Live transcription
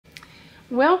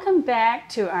Welcome back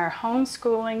to our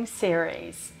homeschooling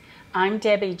series. I'm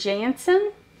Debbie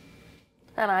Jansen.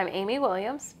 And I'm Amy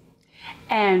Williams.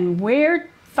 And we're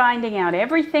finding out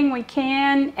everything we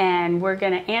can, and we're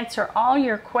going to answer all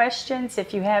your questions.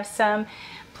 If you have some,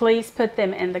 please put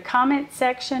them in the comment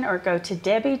section or go to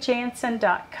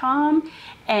debbiejansen.com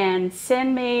and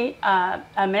send me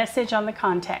a message on the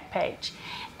contact page.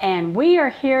 And we are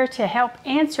here to help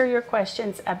answer your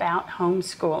questions about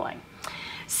homeschooling.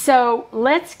 So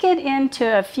let's get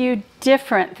into a few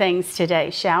different things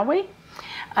today, shall we?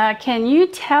 Can you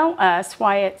tell us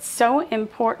why it's so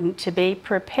important to be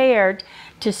prepared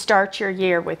to start your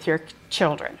year with your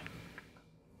children?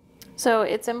 So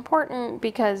it's important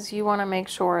because you want to make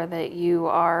sure that you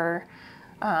are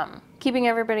keeping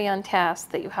everybody on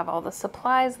task, that you have all the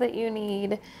supplies that you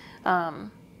need,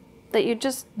 that you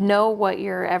just know what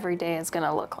your everyday is going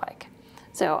to look like.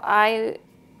 So I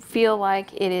feel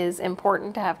like it is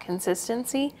important to have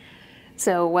consistency.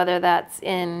 So whether that's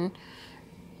in,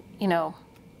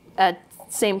 at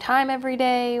same time every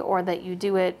day, or that you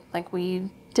do it like we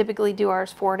typically do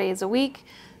ours 4 days a week.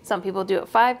 Some people do it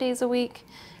 5 days a week.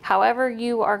 However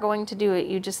you are going to do it,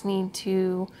 you just need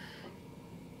to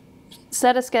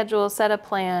set a schedule, set a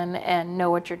plan, and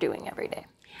know what you're doing every day.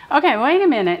 Okay, wait a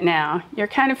minute now. You're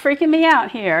kind of freaking me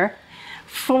out here.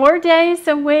 4 days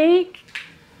a week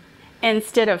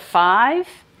instead of 5?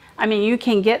 I mean, you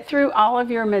can get through all of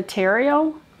your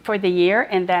material for the year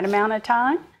in that amount of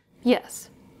time? Yes,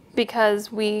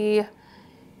 because we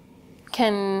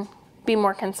can be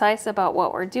more concise about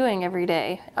what we're doing every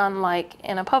day. Unlike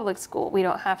in a public school, we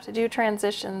don't have to do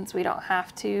transitions. We don't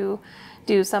have to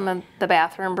do some of the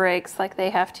bathroom breaks like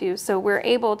they have to. So we're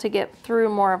able to get through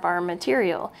more of our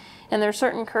material. And there's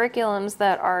certain curriculums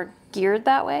that are geared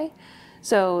that way.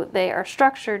 So they are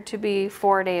structured to be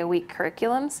 4-day-a-week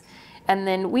curriculums. And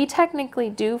then we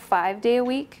technically do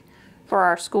 5-day-a-week for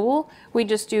our school. We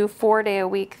just do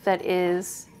 4-day-a-week that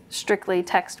is strictly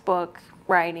textbook,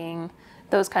 writing,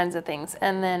 those kinds of things.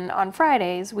 And then on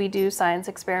Fridays, we do science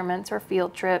experiments or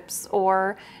field trips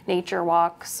or nature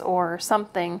walks or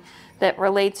something that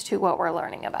relates to what we're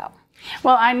learning about.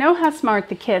 Well, I know how smart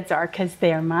the kids are because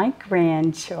they're my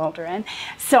grandchildren.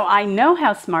 So I know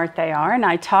how smart they are, and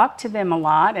I talk to them a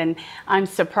lot, and I'm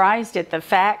surprised at the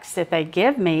facts that they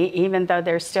give me, even though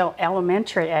they're still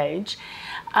elementary age.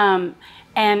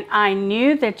 And I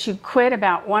knew that you quit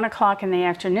about 1 o'clock in the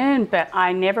afternoon, but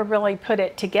I never really put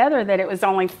it together that it was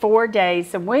only 4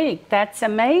 days a week. That's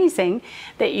amazing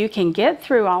that you can get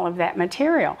through all of that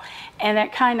material. And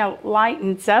that kind of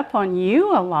lightens up on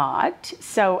you a lot.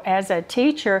 So as a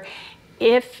teacher,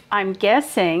 I'm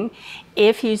guessing,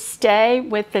 if you stay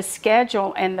with the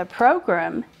schedule and the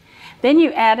program, then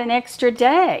you add an extra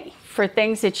day for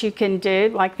things that you can do,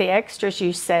 like the extras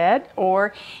you said,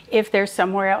 or if there's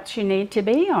somewhere else you need to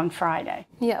be on Friday.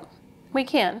 Yeah, we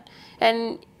can.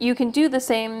 And you can do the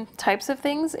same types of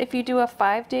things if you do a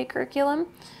 5-day curriculum.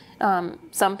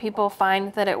 Some people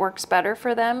find that it works better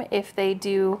for them if they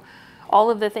do all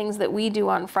of the things that we do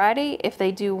on Friday, if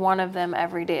they do one of them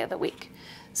every day of the week.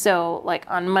 So like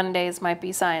on Mondays might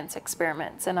be science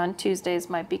experiments, and on Tuesdays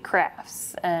might be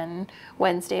crafts, and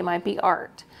Wednesday might be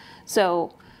art.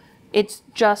 So it's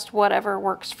just whatever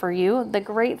works for you. The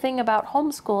great thing about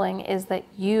homeschooling is that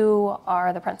you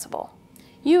are the principal.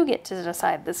 You get to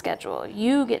decide the schedule.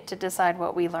 You get to decide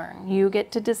what we learn. You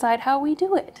get to decide how we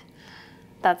do it.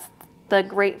 That's the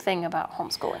great thing about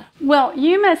homeschooling. Well,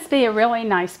 you must be a really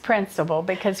nice principal,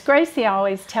 because Gracie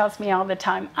always tells me all the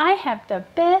time, I have the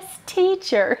best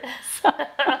teacher.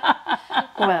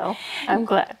 Well, I'm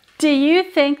glad. Do you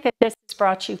think that this has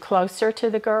brought you closer to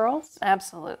the girls?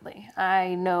 Absolutely.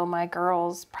 I know my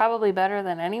girls probably better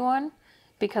than anyone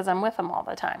because I'm with them all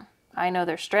the time. I know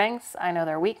their strengths. I know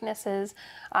their weaknesses.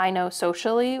 I know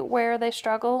socially where they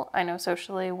struggle. I know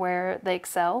socially where they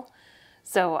excel.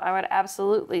 So I would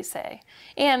absolutely say.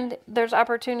 And there's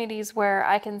opportunities where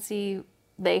I can see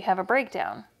they have a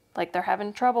breakdown, like they're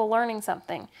having trouble learning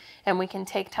something. And we can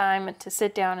take time to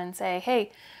sit down and say,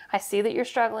 hey, I see that you're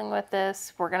struggling with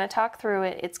this. We're going to talk through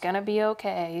it. It's going to be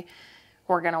okay.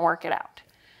 We're going to work it out.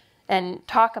 And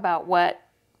talk about what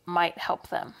might help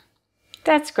them.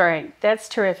 That's great. That's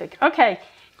terrific. Okay,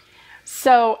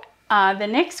 so the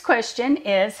next question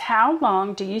is, how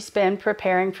long do you spend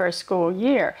preparing for a school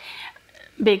year?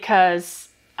 Because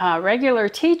regular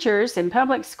teachers in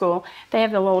public school, they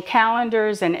have the little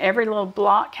calendars, and every little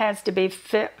block has to be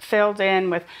filled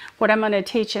in with what I'm going to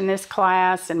teach in this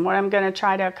class and what I'm going to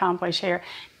try to accomplish here.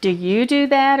 Do you do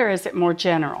that, or is it more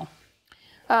general?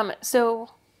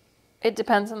 So it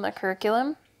depends on the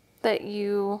curriculum. that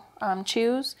you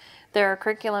choose, there are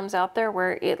curriculums out there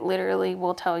where it literally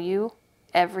will tell you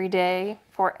every day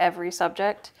for every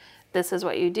subject, this is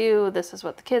what you do, this is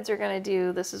what the kids are going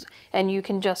to do, and you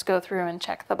can just go through and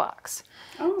check the box.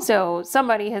 Oh. So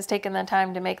somebody has taken the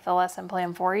time to make the lesson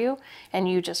plan for you, and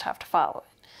you just have to follow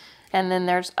it. And then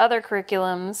there's other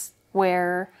curriculums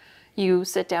where you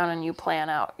sit down and you plan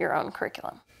out your own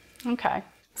curriculum. Okay.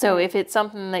 So if it's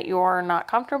something that you're not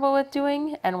comfortable with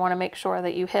doing and want to make sure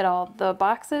that you hit all the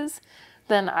boxes,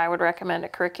 then I would recommend a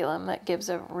curriculum that gives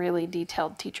a really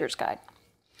detailed teacher's guide.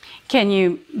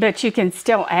 But you can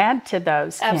still add to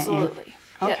those, can't you? Absolutely.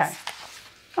 Okay. Yes.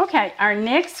 Okay, our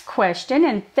next question,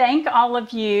 and thank all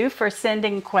of you for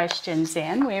sending questions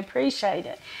in. We appreciate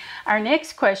it. Our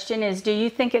next question is, do you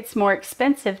think it's more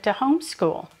expensive to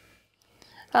homeschool?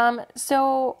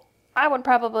 So I would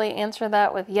probably answer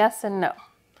that with yes and no.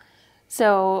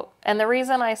 So, and the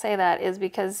reason I say that is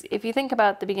because if you think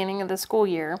about the beginning of the school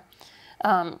year,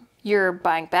 you're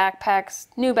buying backpacks,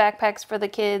 new backpacks for the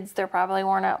kids. They're probably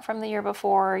worn out from the year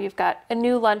before. You've got a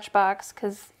new lunchbox,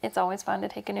 because it's always fun to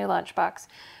take a new lunchbox.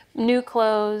 New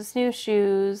clothes, new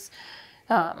shoes,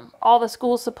 all the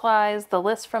school supplies, the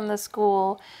list from the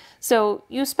school. So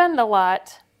you spend a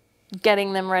lot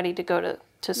getting them ready to go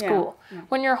to school. Yeah.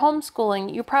 When you're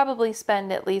homeschooling, you probably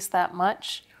spend at least that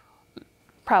much,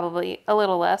 probably a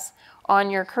little less,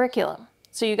 on your curriculum.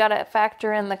 So you got to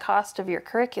factor in the cost of your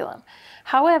curriculum.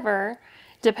 However,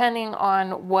 depending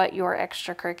on what your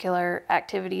extracurricular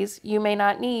activities, you may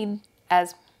not need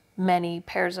as many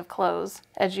pairs of clothes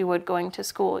as you would going to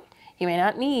school. You may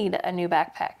not need a new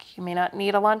backpack. You may not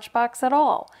need a lunchbox at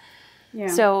all. Yeah.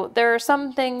 So there are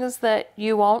some things that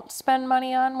you won't spend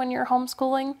money on when you're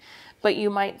homeschooling, but you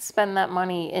might spend that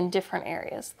money in different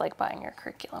areas, like buying your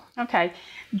curriculum. Okay.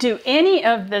 Do any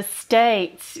of the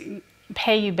states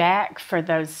pay you back for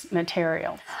those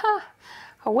materials?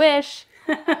 I wish.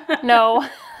 No.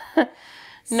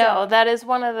 No, that is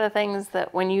one of the things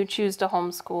that when you choose to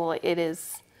homeschool, it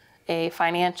is a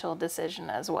financial decision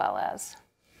as well as.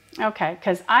 Okay,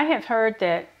 because I have heard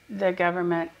that the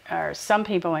government, or some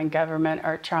people in government,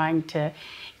 are trying to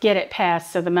get it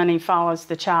passed so the money follows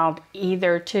the child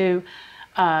either to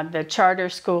the charter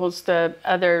schools, the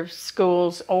other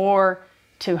schools, or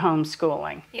to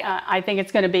homeschooling. Yeah. I think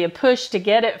it's going to be a push to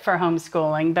get it for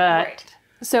homeschooling, but... Right.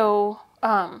 So,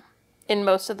 in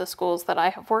most of the schools that I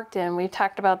have worked in, we've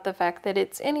talked about the fact that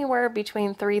it's anywhere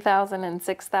between $3,000 and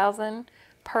 $6,000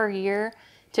 per year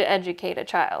to educate a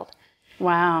child.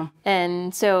 Wow.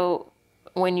 And so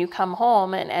when you come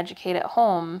home and educate at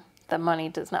home, the money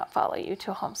does not follow you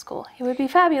to homeschool. It would be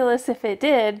fabulous if it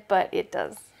did, but it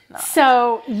does not.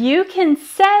 So you can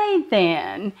say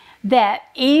then that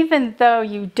even though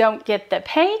you don't get the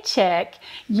paycheck,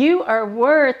 you are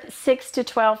worth $6,000 to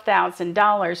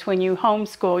 $12,000 when you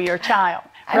homeschool your child,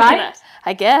 right?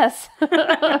 I guess.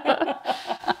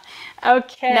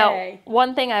 Okay. Now,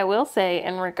 one thing I will say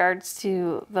in regards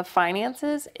to the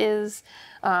finances is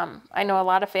I know a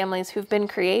lot of families who've been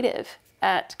creative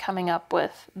at coming up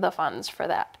with the funds for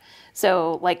that.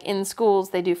 So like in schools,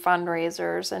 they do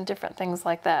fundraisers and different things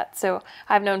like that. So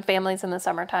I've known families in the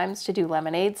summer times to do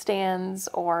lemonade stands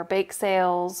or bake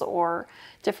sales or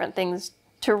different things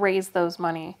to raise those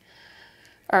money,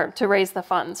 or to raise the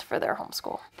funds for their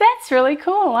homeschool. That's really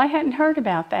cool. I hadn't heard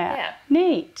about that. Yeah.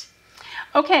 Neat.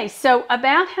 Okay, so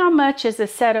about how much is a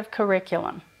set of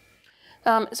curriculum?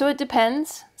 So it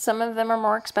depends. Some of them are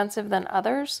more expensive than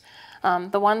others.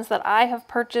 The ones that I have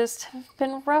purchased have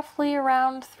been roughly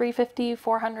around $350,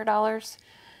 $400.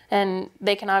 And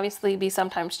they can obviously be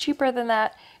sometimes cheaper than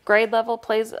that. Grade level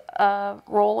plays a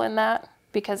role in that,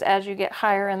 because as you get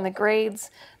higher in the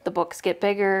grades, the books get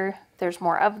bigger, there's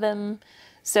more of them.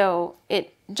 So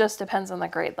it just depends on the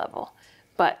grade level.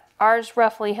 But ours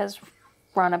roughly has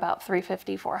run about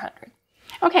 $350, $400.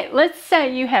 Okay, let's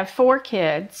say you have 4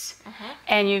 kids,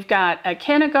 and you've got a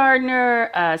kindergartner,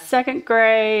 a 2nd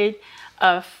grade,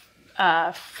 a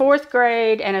 4th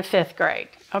grade, and a 5th grade,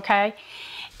 okay?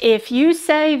 If you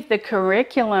save the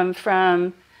curriculum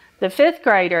from the 5th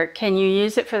grader, can you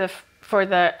use it for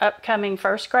the upcoming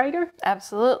 1st grader?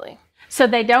 Absolutely. So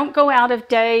they don't go out of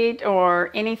date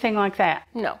or anything like that?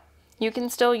 No. You can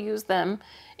still use them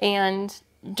and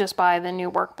just buy the new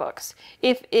workbooks.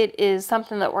 If it is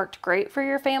something that worked great for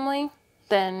your family,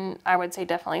 then I would say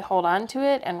definitely hold on to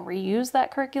it and reuse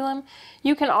that curriculum.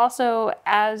 You can also,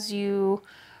 as you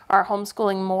are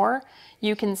homeschooling more,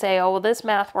 you can say, oh, well, this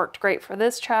math worked great for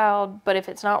this child, but if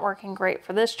it's not working great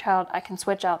for this child, I can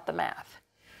switch out the math.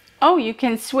 Oh, you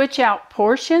can switch out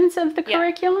portions of the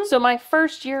curriculum? So my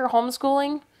first year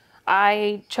homeschooling,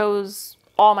 I chose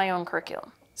all my own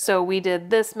curriculum. So we did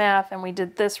this math and we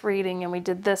did this reading and we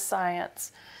did this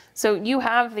science. So you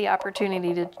have the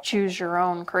opportunity to choose your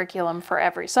own curriculum for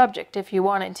every subject if you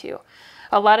wanted to.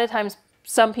 A lot of times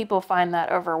some people find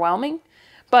that overwhelming,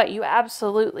 but you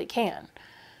absolutely can.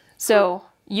 So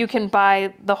you can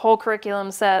buy the whole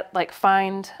curriculum set, like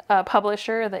find a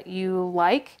publisher that you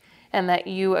like and that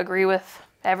you agree with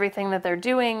everything that they're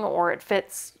doing, or it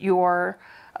fits your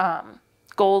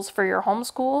goals for your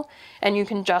homeschool, and you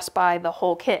can just buy the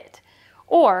whole kit.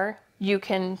 Or you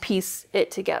can piece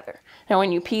it together. Now,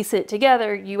 when you piece it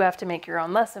together, you have to make your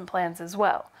own lesson plans as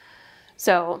well.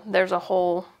 So there's a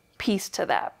whole piece to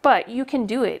that, but you can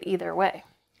do it either way.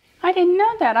 I didn't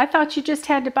know that. I thought you just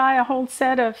had to buy a whole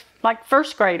set of like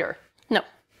first grader. No.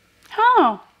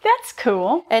 Oh, that's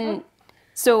cool. And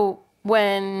so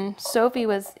when Sophie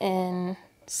was in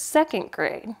 2nd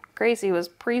grade, Gracie was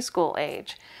preschool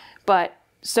age, but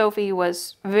Sophie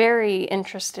was very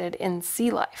interested in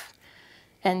sea life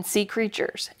and sea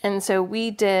creatures. And so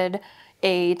we did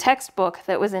a textbook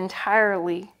that was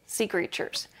entirely sea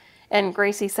creatures. And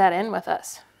Gracie sat in with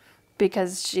us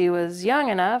because she was young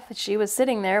enough. She was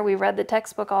sitting there. We read the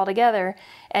textbook all together,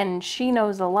 and she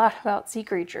knows a lot about sea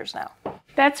creatures now.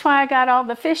 That's why I got all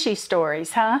the fishy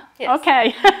stories, huh? Yes.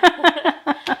 Okay.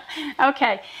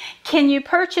 Okay. Can you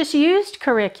purchase used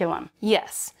curriculum?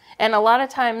 Yes. And a lot of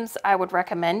times I would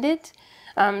recommend it.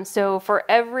 So for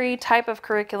every type of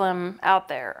curriculum out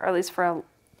there, or at least for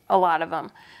a lot of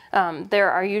them,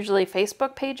 there are usually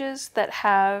Facebook pages that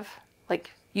have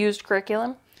like used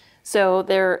curriculum. So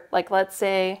they're like, let's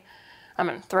say, I'm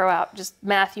going to throw out just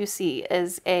Math UC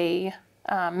as a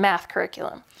math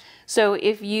curriculum. So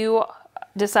if you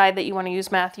decide that you want to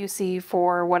use Math UC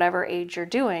for whatever age you're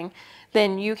doing,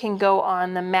 then you can go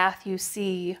on the Math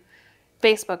UC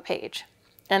Facebook page.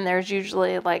 And there's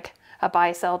usually like a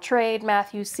buy, sell, trade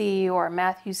Math UC or a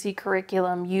Math UC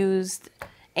curriculum used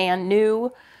and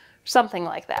new, something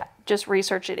like that. Just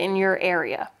research it in your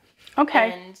area.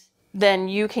 Okay. And then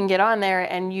you can get on there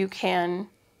and you can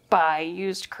buy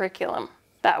used curriculum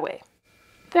that way.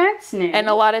 That's neat. And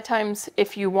a lot of times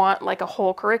if you want like a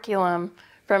whole curriculum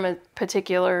from a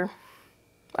particular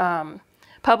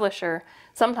publisher,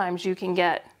 sometimes you can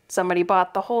get somebody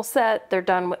bought the whole set, they're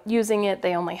done with using it,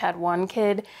 they only had one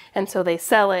kid, and so they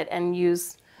sell it and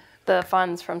use the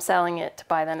funds from selling it to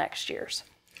buy the next year's.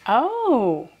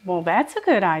 Oh, well, that's a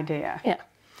good idea. Yeah.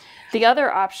 The other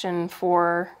option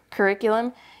for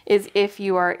curriculum is if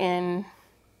you are in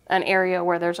an area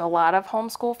where there's a lot of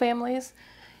homeschool families,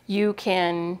 you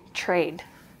can trade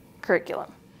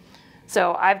curriculum.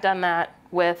 So I've done that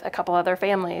with a couple other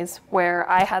families where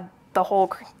I had the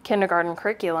whole kindergarten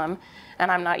curriculum and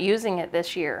I'm not using it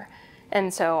this year.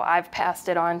 And so I've passed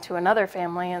it on to another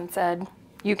family and said,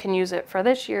 you can use it for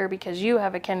this year because you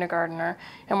have a kindergartner,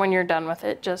 and when you're done with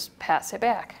it, just pass it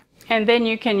back. And then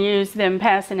you can use them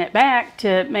passing it back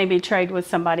to maybe trade with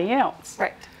somebody else.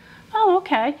 Right. Oh,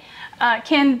 okay.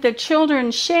 Can the children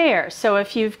share? So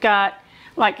if you've got,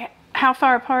 like, how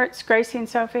far apart's Gracie and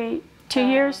Sophie? 2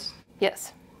 years?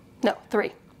 Yes. No,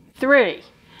 3. 3.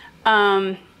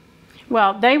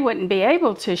 Well, they wouldn't be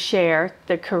able to share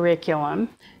the curriculum.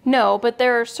 No, but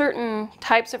there are certain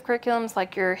types of curriculums,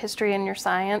 like your history and your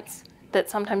science, that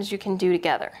sometimes you can do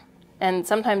together. And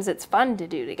sometimes it's fun to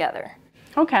do together.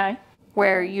 Okay.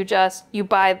 Where you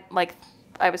buy, like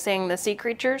I was saying, the sea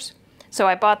creatures. So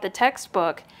I bought the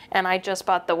textbook, and I just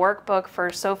bought the workbook for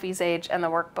Sophie's age and the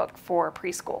workbook for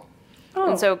preschool. Oh.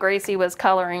 And so Gracie was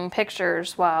coloring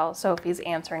pictures while Sophie's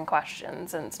answering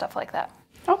questions and stuff like that.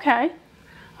 Okay.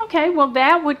 Okay, well,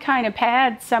 that would kind of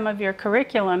pad some of your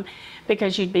curriculum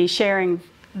because you'd be sharing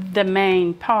the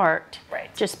main part,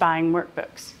 right? Just buying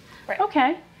workbooks. Right.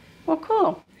 Okay, well,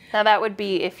 cool. Now that would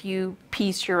be if you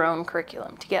piece your own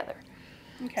curriculum together.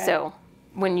 Okay. So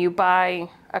when you buy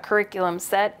a curriculum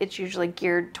set, it's usually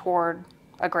geared toward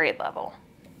a grade level.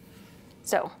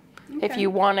 So if you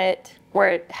want it where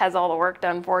it has all the work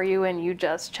done for you and you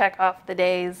just check off the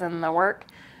days and the work,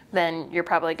 then you're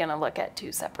probably going to look at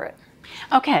 2 separate.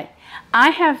 Okay, I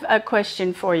have a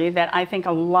question for you that I think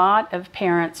a lot of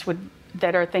parents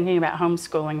that are thinking about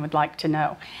homeschooling would like to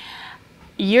know.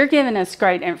 You're giving us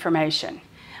great information,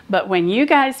 but when you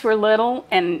guys were little,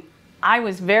 and I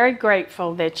was very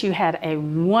grateful that you had a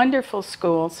wonderful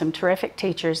school, some terrific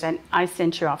teachers, and I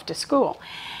sent you off to school.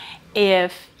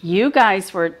 If you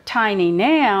guys were tiny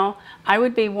now, I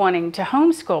would be wanting to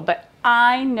homeschool, but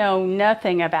I know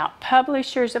nothing about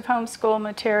publishers of homeschool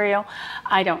material.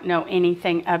 I don't know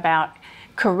anything about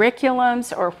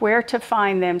curriculums or where to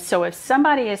find them. So if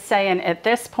somebody is saying at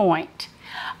this point,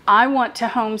 I want to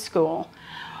homeschool,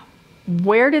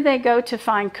 where do they go to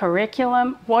find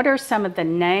curriculum? What are some of the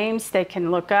names they can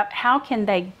look up? How can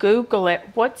they Google it?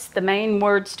 What's the main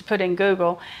words to put in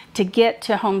Google to get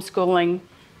to homeschooling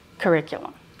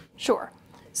curriculum? Sure.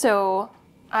 So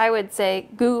I would say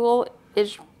Google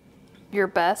is your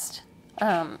best.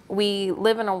 We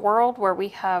live in a world where we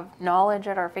have knowledge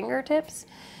at our fingertips.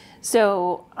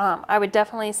 So I would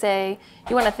definitely say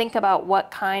you want to think about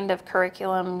what kind of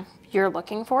curriculum you're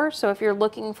looking for. So if you're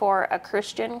looking for a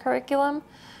Christian curriculum,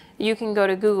 you can go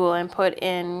to Google and put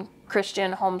in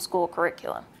Christian homeschool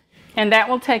curriculum. And that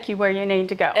will take you where you need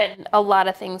to go. And a lot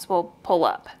of things will pull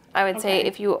up. I would say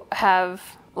if you have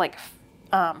like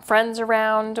friends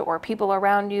around or people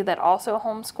around you that also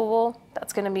homeschool,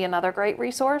 that's going to be another great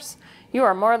resource. You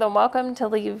are more than welcome to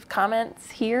leave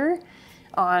comments here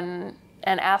and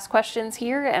ask questions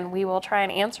here, and we will try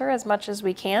and answer as much as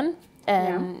we can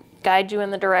and guide you in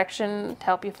the direction to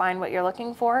help you find what you're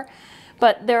looking for.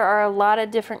 But there are a lot of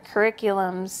different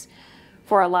curriculums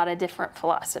for a lot of different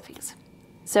philosophies.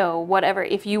 So whatever,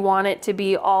 if you want it to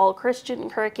be all Christian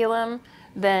curriculum,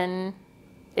 then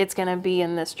it's going to be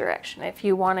in this direction. If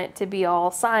you want it to be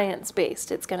all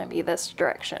science-based, it's going to be this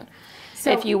direction.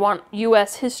 So if you want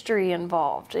U.S. history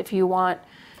involved, if you want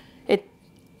it,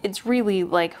 it's really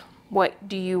like, what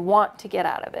do you want to get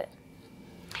out of it?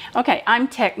 Okay, I'm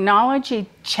technology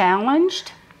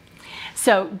challenged.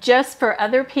 So just for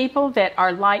other people that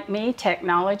are like me,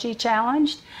 technology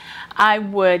challenged, I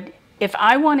would, if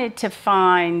I wanted to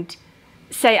find,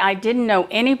 say I didn't know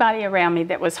anybody around me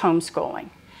that was homeschooling,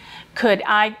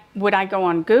 would I go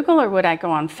on Google or would I go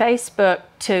on Facebook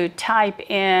to type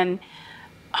in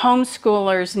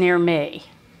homeschoolers near me?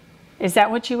 Is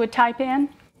that what you would type in?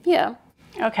 Yeah.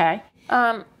 Okay.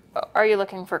 Are you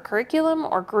looking for curriculum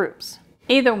or groups?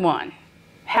 Either one.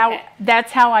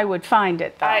 That's how I would find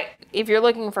it, though. If you're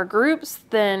looking for groups,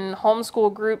 then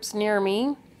homeschool groups near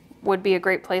me would be a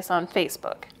great place on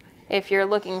Facebook. If you're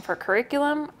looking for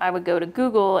curriculum, I would go to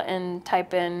Google and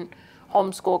type in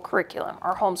homeschool curriculum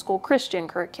or homeschool Christian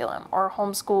curriculum or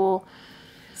homeschool.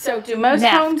 So do most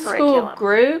homeschool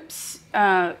groups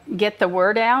get the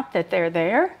word out that they're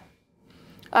there?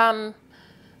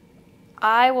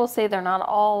 I will say they're not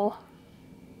all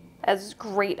as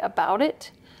great about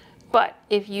it, but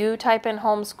if you type in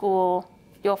homeschool,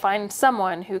 you'll find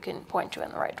someone who can point you in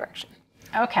the right direction.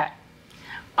 Okay.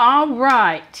 All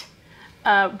right.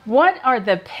 What are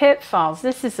the pitfalls?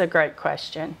 This is a great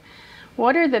question.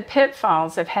 What are the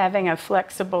pitfalls of having a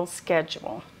flexible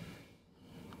schedule?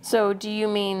 So do you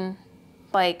mean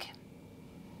like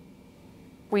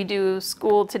we do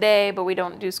school today, but we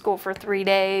don't do school for 3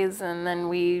 days, and then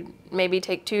we maybe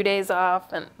take 2 days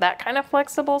off, and that kind of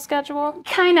flexible schedule?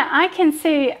 Kind of. I can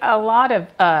see a lot of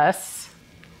us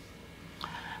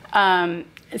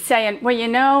saying, well, you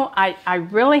know, I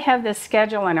really have this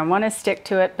schedule and I want to stick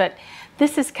to it, but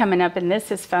this is coming up and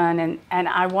this is fun, and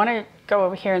I want to go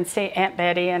over here and see Aunt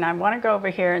Betty, and I want to go over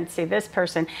here and see this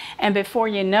person, and before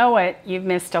you know it, you've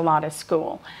missed a lot of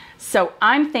school. So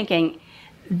I'm thinking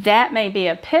that may be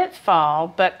a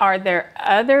pitfall, but are there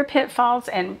other pitfalls,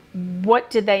 and what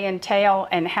do they entail,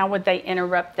 and how would they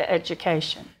interrupt the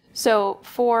education? So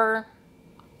for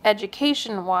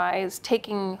education-wise,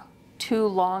 taking too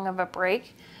long of a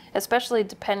break, especially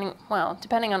depending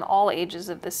on all ages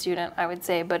of the student, I would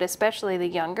say, but especially the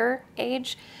younger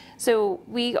age. So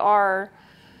we are,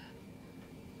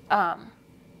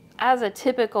 as a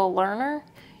typical learner,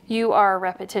 you are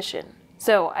repetition.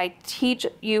 So I teach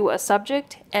you a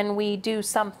subject and we do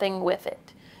something with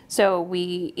it. So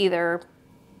we either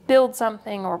build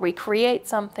something, or we create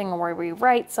something, or we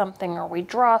write something, or we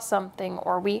draw something,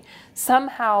 or we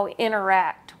somehow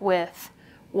interact with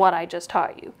what I just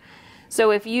taught you.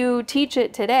 So if you teach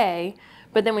it today,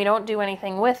 but then we don't do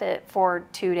anything with it for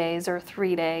 2 days or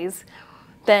 3 days,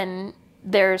 then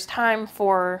there's time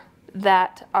for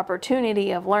that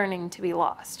opportunity of learning to be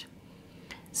lost.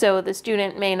 So the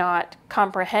student may not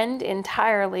comprehend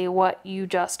entirely what you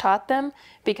just taught them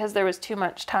because there was too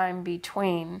much time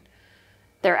between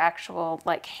their actual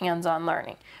hands-on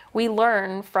learning. We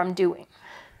learn from doing.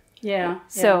 Yeah.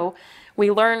 So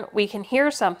we can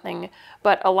hear something,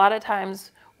 but a lot of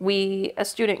times a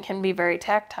student can be very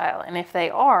tactile, and if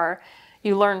they are,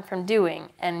 you learn from doing,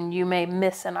 and you may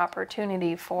miss an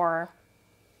opportunity for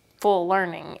full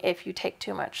learning if you take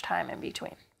too much time in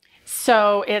between.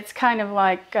 So it's kind of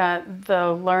like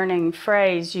the learning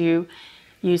phrase. You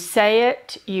say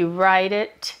it, you write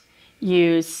it,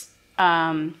 you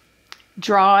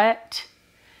draw it,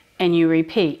 and you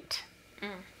repeat.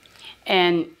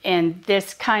 And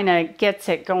this kind of gets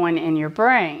it going in your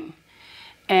brain.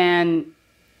 And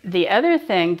the other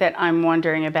thing that I'm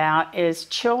wondering about is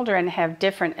children have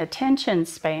different attention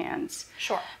spans.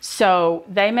 Sure. So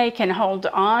they can hold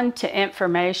on to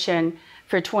information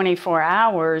for 24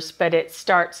 hours, but it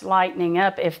starts lightening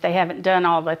up if they haven't done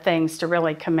all the things to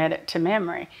really commit it to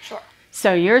memory. Sure.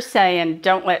 So you're saying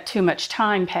don't let too much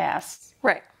time pass.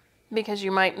 Right. Because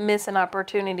you might miss an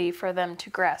opportunity for them to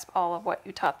grasp all of what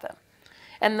you taught them.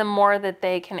 And the more that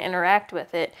they can interact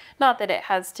with it, not that it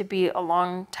has to be a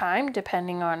long time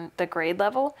depending on the grade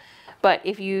level, but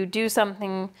if you do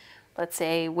something, let's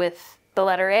say with the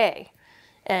letter A,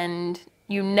 and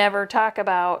you never talk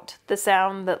about the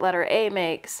sound that letter A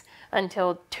makes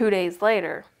until 2 days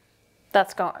later,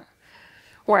 that's gone.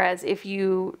 Whereas if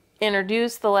you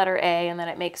introduce the letter A and then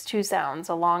it makes two sounds,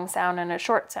 a long sound and a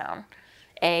short sound,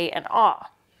 A and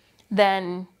ah,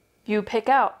 then you pick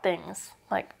out things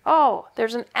like, oh,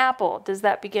 there's an apple. Does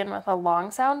that begin with a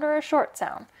long sound or a short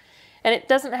sound? And it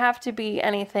doesn't have to be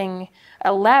anything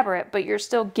elaborate, but you're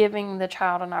still giving the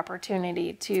child an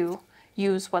opportunity to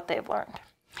use what they've learned.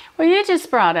 Well, you just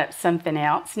brought up something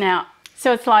else. Now,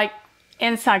 so it's like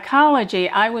in psychology,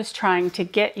 I was trying to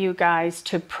get you guys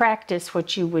to practice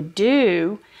what you would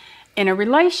do in a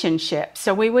relationship.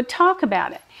 So we would talk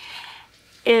about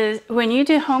it. When you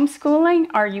do homeschooling,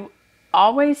 are you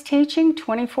always teaching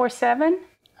 24/7?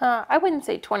 I wouldn't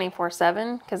say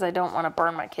 24/7 because I don't want to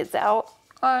burn my kids out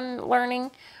on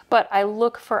learning, but I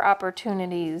look for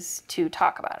opportunities to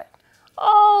talk about it.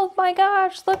 Oh my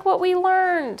gosh, look what we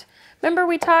learned. Remember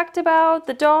we talked about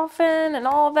the dolphin and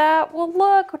all of that? Well,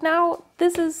 look, now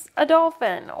this is a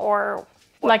dolphin. Or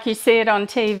like you see it on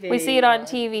TV. We see it on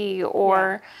TV,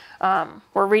 or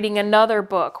we're reading another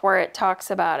book where it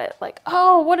talks about it. Like,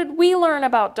 oh, what did we learn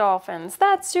about dolphins?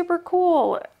 That's super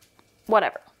cool.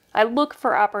 Whatever. I look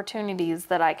for opportunities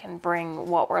that I can bring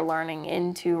what we're learning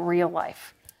into real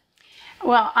life.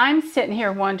 Well, I'm sitting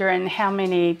here wondering how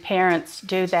many parents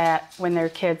do that when their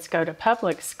kids go to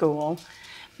public school,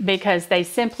 because they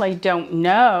simply don't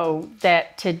know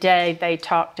that today they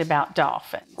talked about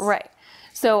dolphins. Right.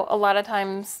 So a lot of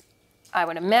times, I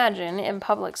would imagine in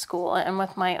public school, and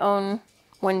with my own,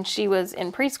 when she was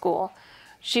in preschool,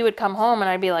 she would come home and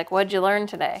I'd be like, what'd you learn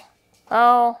today?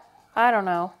 Oh, I don't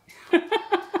know.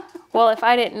 Well, if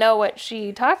I didn't know what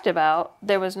she talked about,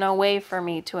 there was no way for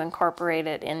me to incorporate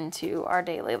it into our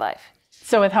daily life.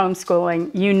 So with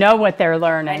homeschooling, you know what they're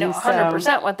learning. I know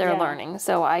 100% what they're learning,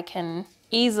 so I can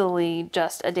easily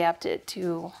just adapt it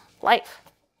to life.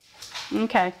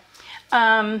 Okay.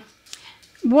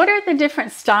 What are the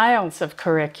different styles of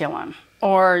curriculum?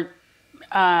 Or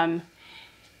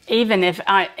even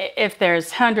if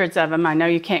there's hundreds of them, I know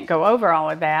you can't go over all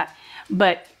of that,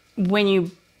 but when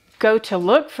you go to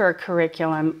look for a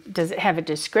curriculum, does it have a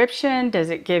description?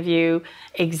 Does it give you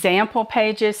example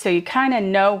pages so you kind of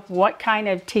know what kind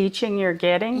of teaching you're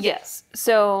getting? Yes.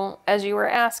 So as you were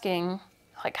asking,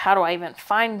 like, how do I even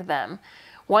find them?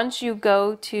 Once you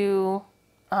go to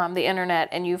the internet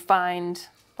and you find,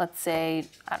 let's say,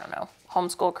 I don't know,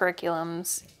 homeschool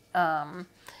curriculums,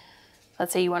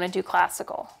 let's say you want to do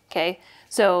classical, okay?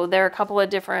 So there are a couple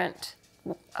of different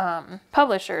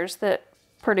publishers that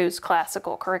produce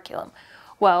classical curriculum.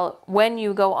 Well, when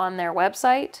you go on their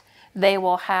website, they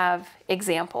will have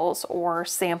examples or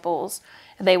samples.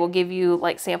 They will give you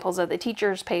like samples of the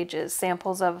teachers' pages,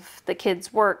 samples of the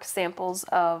kids' work, samples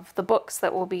of the books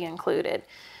that will be included.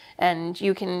 And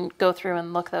you can go through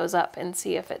and look those up and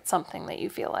see if it's something that you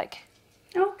feel like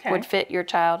would fit your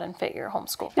child and fit your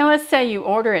homeschool. Now let's say you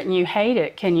order it and you hate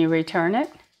it. Can you return it?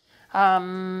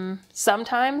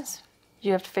 Sometimes.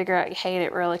 You have to figure out you hate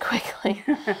it really quickly.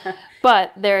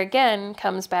 But there again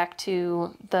comes back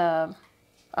to the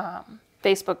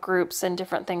Facebook groups and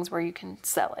different things where you can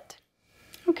sell it.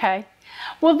 Okay.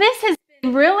 Well, this has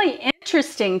been really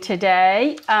interesting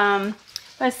today.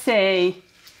 Let's see.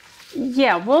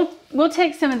 Yeah, we'll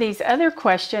take some of these other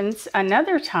questions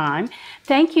another time.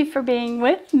 Thank you for being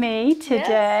with me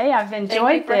today. Yes. I've enjoyed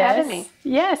Thank you for having me.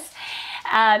 Yes.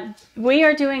 We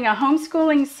are doing a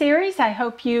homeschooling series. I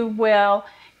hope you will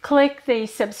click the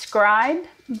subscribe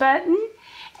button,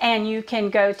 and you can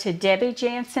go to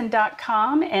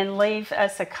debbiejansen.com and leave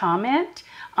us a comment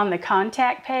on the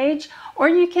contact page, or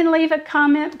you can leave a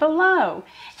comment below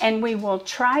and we will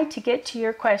try to get to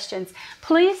your questions.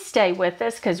 Please stay with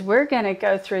us because we're going to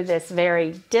go through this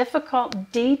very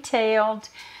difficult, detailed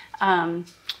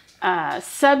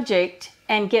subject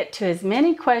and get to as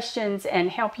many questions and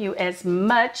help you as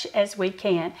much as we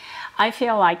can. I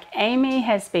feel like Amy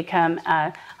has become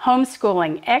a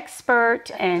homeschooling expert,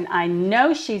 and I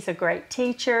know she's a great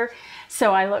teacher,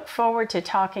 so I look forward to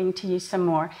talking to you some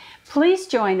more. Please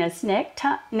join us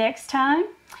next time.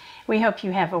 We hope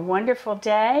you have a wonderful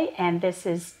day, and this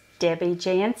is Debbie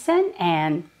Jansen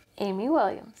and Amy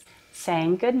Williams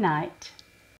saying good night.